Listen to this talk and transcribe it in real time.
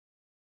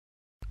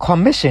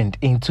Commissioned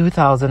in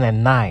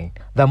 2009,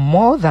 the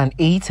more than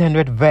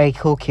 800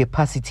 vehicle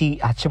capacity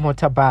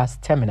Achimota bus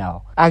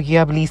terminal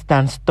arguably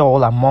stands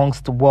tall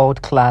amongst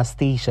world-class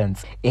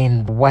stations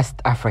in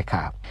West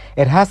Africa.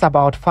 It has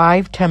about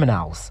 5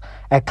 terminals,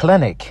 a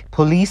clinic,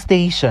 police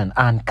station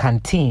and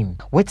canteen,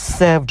 which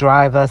serve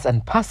drivers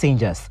and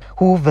passengers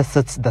who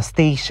visit the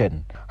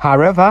station.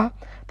 However,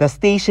 the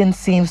station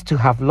seems to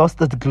have lost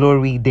its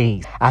glory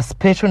days as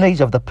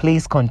patronage of the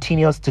place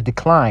continues to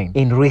decline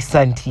in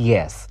recent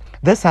years.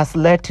 This has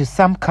led to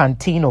some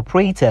canteen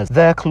operators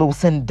there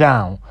closing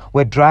down,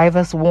 with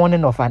drivers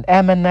warning of an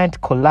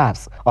imminent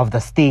collapse of the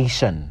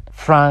station.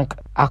 Frank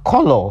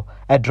Akolo,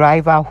 a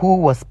driver who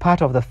was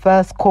part of the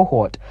first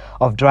cohort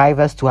of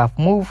drivers to have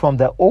moved from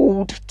the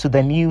old to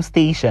the new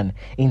station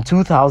in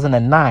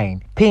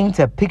 2009, paints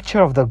a picture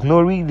of the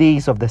glory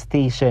days of the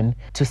station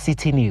to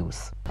Citi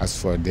News. As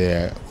for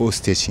the old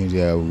station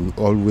there, we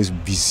always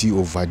busy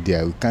over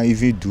there. We can't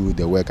even do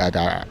the work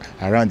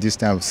around this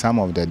time. Some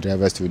of the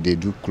drivers they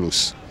do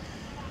close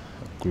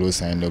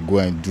and they go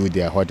and do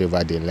their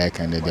whatever they like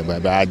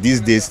but these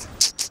days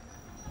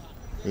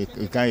we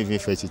can't even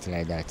fetch it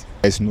like that.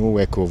 There's no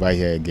work over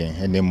here again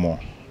anymore.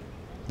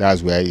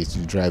 That's where it's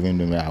driving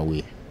them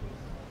away.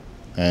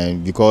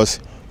 And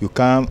because you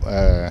can't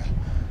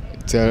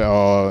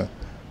tell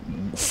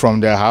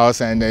from the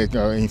house and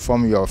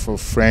inform your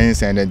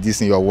friends and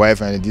this your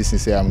wife and this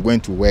and say I'm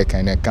going to work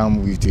and then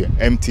come with the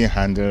empty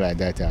handle like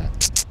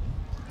that.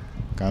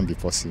 Can't be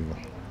possible.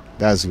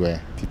 That's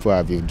where people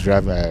have been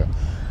driving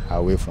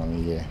away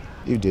from here.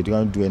 If they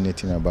don't do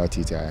anything about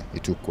it,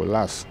 it will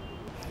collapse.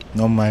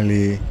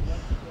 Normally,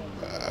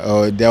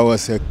 there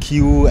was a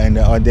queue and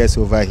others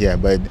over here,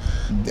 but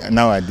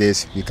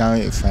nowadays we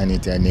can't find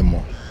it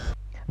anymore.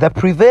 The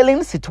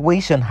prevailing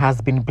situation has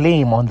been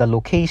blamed on the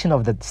location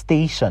of the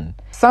station.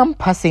 Some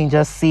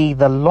passengers say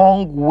the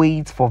long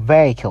wait for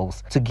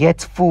vehicles to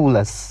get full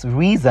as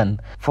reason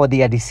for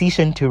their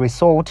decision to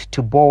resort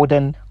to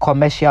boarding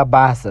commercial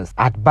buses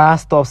at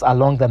bus stops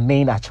along the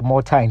main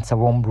Achimota and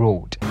Sarom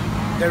Road.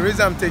 The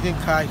reason I'm taking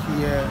car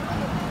here,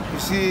 you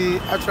see,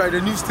 after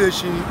the new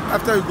station,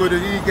 after you go there,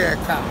 you get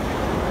a car.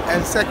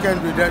 And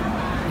secondly,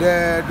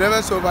 the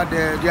drivers over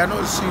there, they are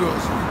not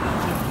serious.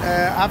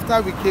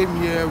 After we came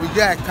here, we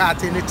get a car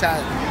at any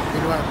time,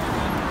 you know.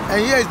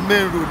 And here is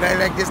main road.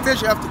 Like the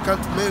station have to come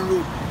to main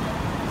road.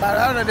 But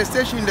out of the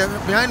station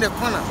behind the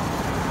corner,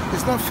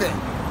 it's not fair.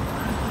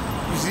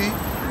 You see,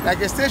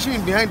 like a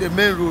station behind the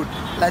main road,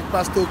 like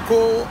Pastor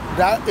Co,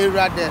 that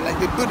area there, like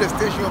they built the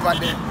station over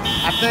there.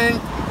 I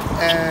think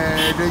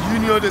the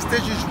union, the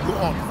station should go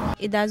on.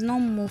 It does not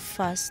move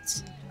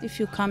fast. If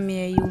you come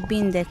here, you'll be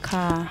in the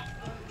car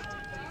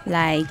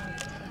like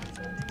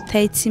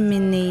 30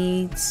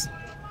 minutes.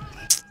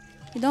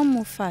 You don't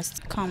move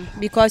fast, come.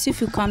 Because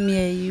if you come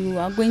here, you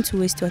are going to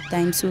waste your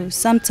time. So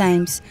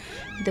sometimes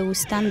they will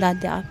stand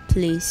at their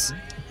place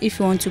if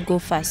you want to go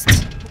fast.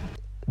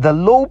 The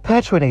low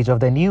patronage of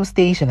the new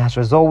station has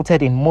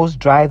resulted in most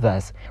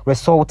drivers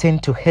resorting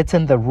to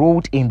hitting the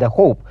road in the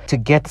hope to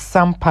get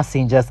some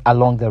passengers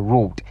along the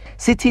road.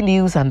 Citi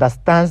News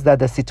understands that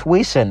the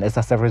situation is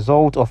as a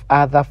result of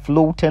other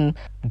floating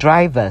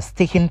drivers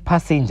taking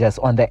passengers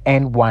on the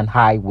N1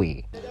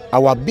 highway.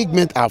 Our big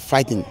men are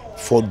fighting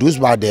for those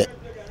where the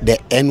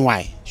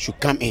NY should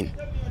come in,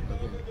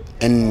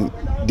 and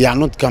they are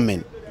not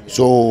coming.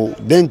 So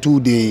then too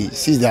they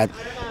see that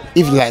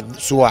if like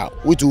so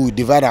we will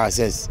divide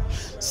ourselves.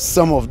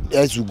 Some of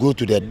us will go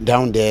to the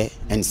down there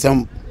and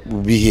some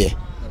will be here.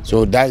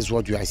 So that is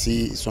what we are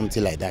seeing,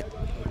 something like that.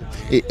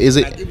 Is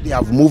it? Like if they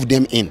have moved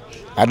them in,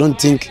 I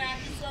don't think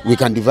we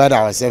can divide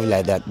ourselves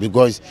like that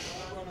because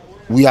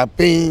we are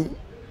paying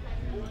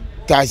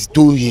tax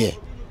too here.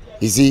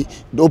 You see,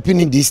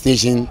 opening this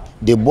station,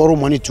 they borrow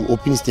money to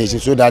open station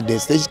so that the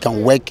station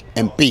can work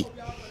and pay.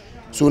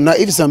 So now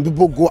if some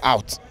people go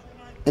out,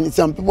 and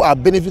some people are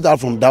benefited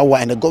out from that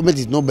one, and the government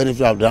is not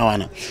benefited out of that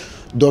one,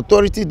 the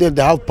authority then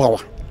they have power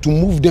to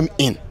move them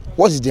in.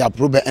 What is their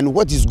problem and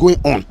what is going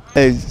on?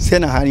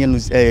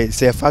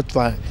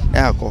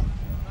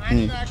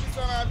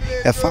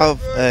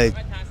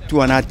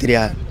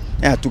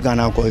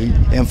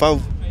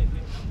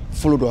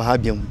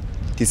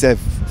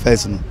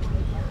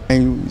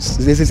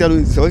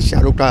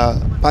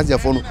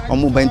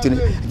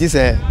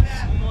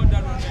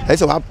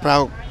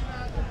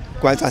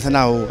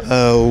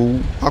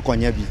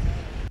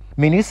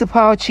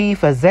 Municipal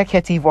Chief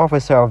Executive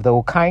Officer of the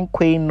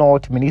Okaikoi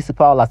North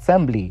Municipal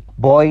Assembly,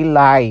 Boy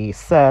Lai,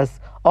 says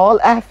all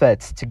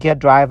efforts to get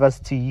drivers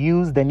to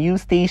use the new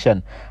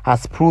station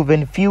has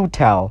proven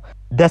futile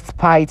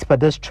despite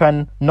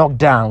pedestrian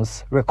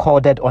knockdowns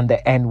recorded on the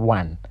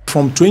N1.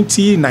 From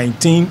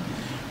 2019,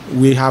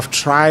 we have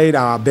tried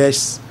our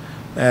best.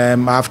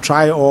 I've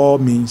tried all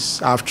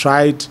means. I've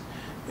tried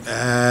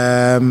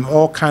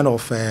all kind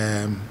of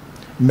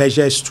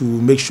measures to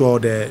make sure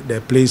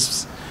the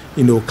place,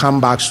 come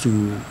back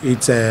to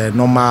its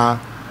normal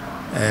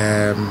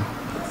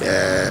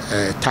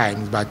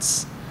times,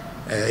 but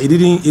it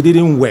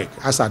didn't work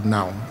as at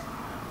now,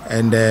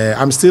 and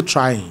I'm still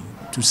trying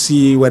to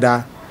see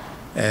whether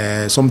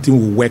something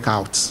will work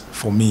out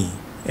for me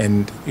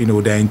and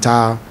the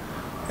entire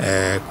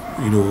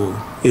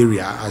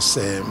area as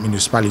a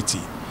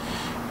municipality.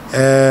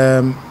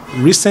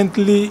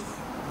 Recently,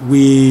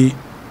 we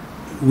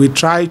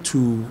try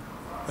to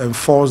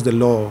enforce the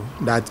law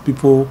that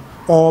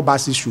all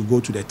buses should go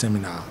to the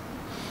terminal.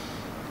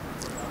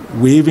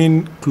 We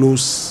even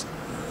close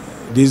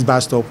this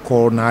bus stop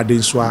called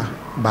Nadinswa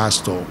bus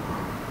stop,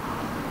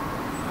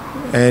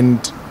 and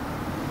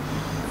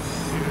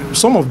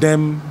some of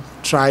them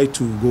try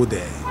to go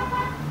there.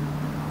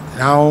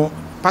 Now,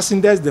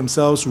 passengers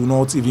themselves will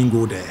not even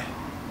go there.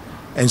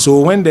 And so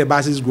when the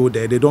buses go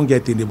there, they don't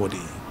get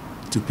anybody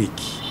to pick.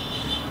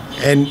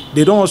 And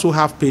they don't also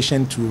have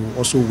patience to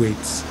also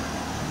wait.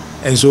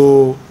 And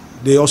so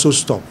they also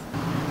stop.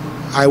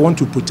 I want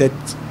to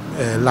protect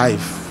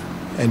life.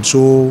 And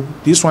so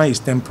this one is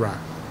temporary.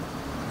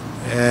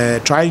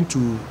 Trying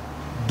to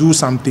do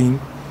something,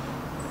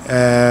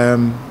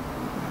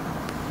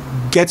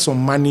 get some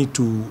money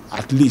to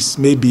at least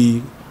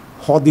maybe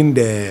holding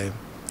the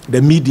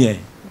median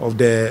of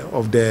the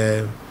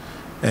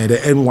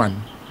N1,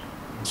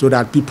 so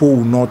that people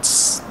will not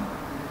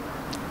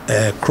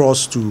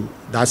cross to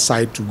that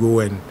side to go.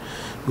 And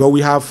well,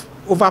 we have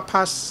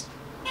overpass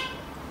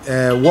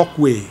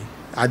walkway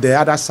at the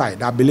other side,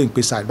 that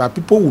Belengpe side, but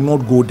people will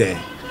not go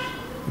there.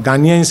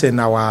 Ghanaians and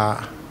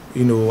our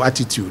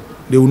attitude,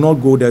 they will not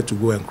go there to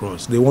go and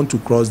cross. They want to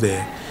cross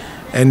there,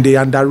 and they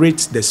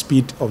underrate the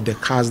speed of the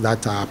cars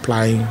that are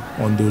applying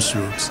on those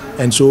roads.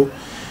 And so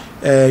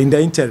in the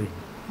interim,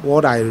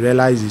 what I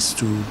realize is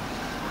to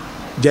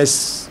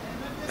just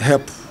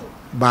help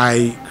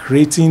by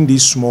creating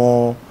this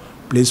small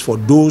place for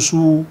those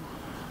who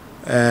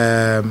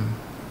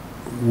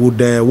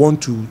would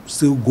want to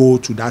still go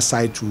to that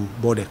side to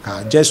board a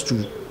car, just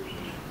to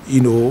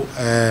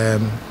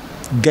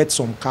get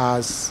some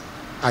cars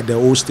at the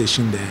old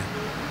station there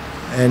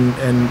and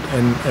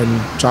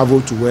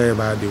travel to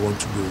wherever they want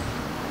to go.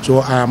 So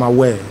I am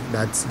aware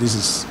that this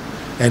is,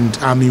 and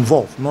I'm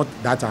involved, not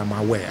that I'm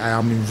aware, I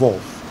am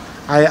involved.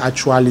 I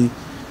actually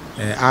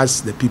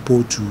ask the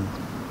people to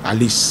at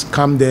least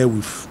come there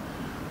with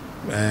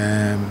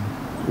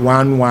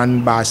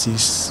one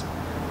buses,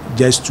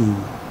 just to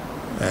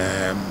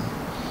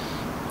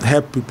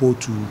help people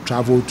to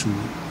travel to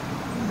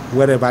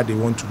wherever they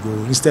want to go,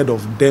 instead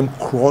of them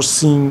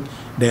crossing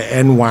the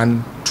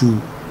N1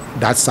 to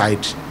that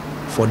side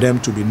for them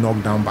to be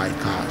knocked down by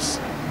cars.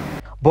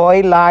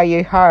 Boy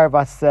Laye,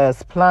 however,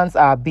 says plans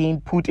are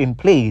being put in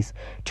place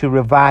to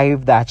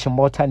revive the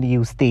Achimota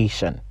news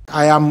station.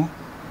 I am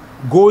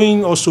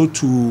going also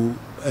to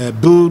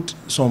build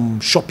some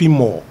shopping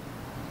mall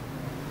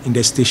in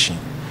the station.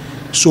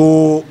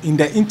 So in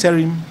the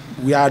interim,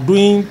 we are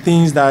doing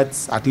things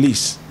that at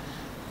least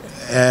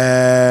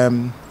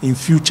in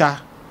future,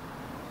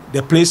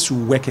 the place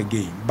will work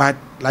again. But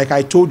like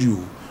I told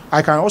you,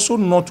 I can also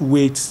not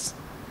wait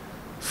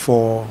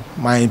for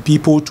my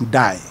people to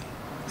die.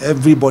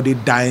 Everybody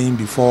dying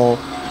before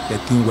the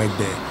thing work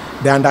there.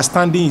 The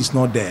understanding is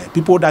not there.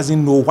 People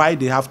doesn't know why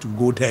they have to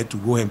go there to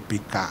go and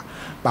pick car.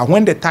 But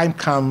when the time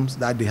comes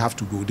that they have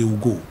to go, they will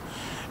go.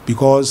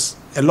 Because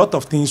a lot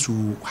of things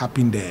will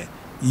happen there.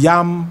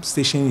 Yam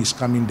station is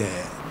coming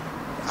there.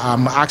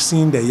 I'm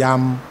asking the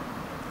Yam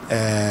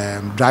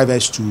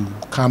drivers to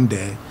come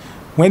there.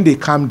 When they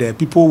come there,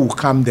 people will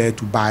come there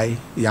to buy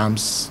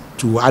yams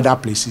to other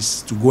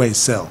places to go and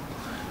sell.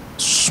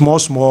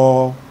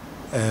 Small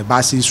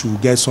buses will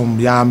get some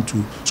yam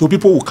too. So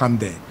people will come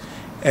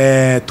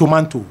there.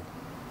 Tomato,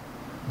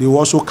 they will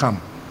also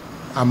come.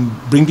 I'm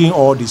bringing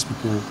all these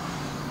people.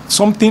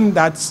 Something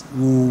that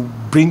will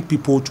bring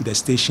people to the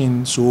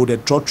station, so the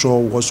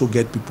trotro will also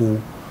get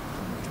people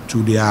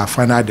to their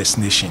final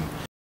destination.